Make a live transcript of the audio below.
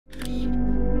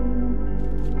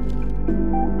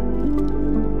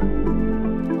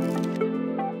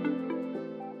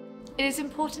is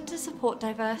important to support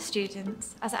diverse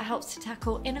students as it helps to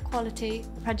tackle inequality,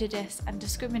 prejudice and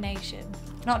discrimination,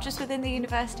 not just within the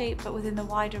university but within the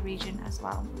wider region as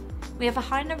well. We have a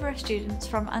high number of students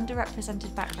from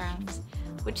underrepresented backgrounds,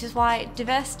 which is why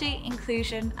diversity,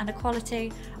 inclusion and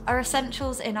equality are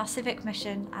essentials in our civic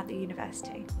mission at the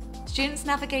university. Students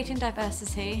navigating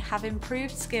diversity have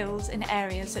improved skills in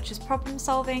areas such as problem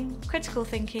solving, critical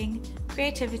thinking,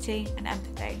 creativity and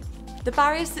empathy. The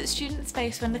barriers that students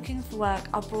face when looking for work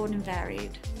are broad and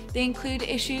varied. They include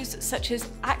issues such as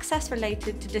access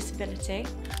related to disability,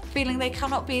 feeling they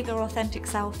cannot be their authentic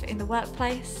self in the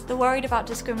workplace, they're worried about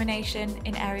discrimination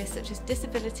in areas such as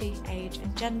disability, age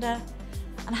and gender,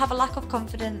 and have a lack of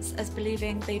confidence as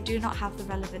believing they do not have the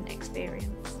relevant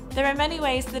experience. There are many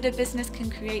ways that a business can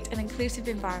create an inclusive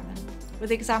environment, with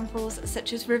examples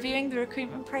such as reviewing the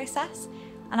recruitment process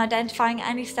and identifying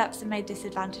any steps that may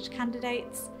disadvantage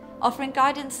candidates, offering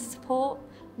guidance and support,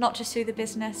 not just through the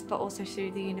business but also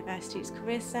through the university's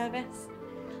careers service,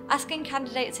 asking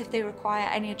candidates if they require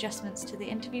any adjustments to the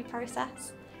interview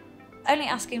process, only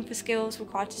asking for skills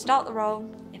required to start the role.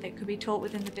 If it could be taught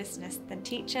within the business, then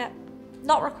teach it,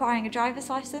 not requiring a driver's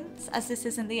license, as this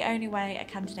isn't the only way a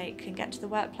candidate can get to the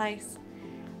workplace,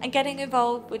 and getting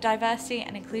involved with diversity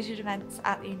and inclusion events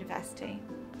at the university.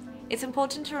 It's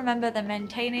important to remember that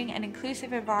maintaining an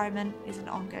inclusive environment is an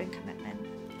ongoing commitment.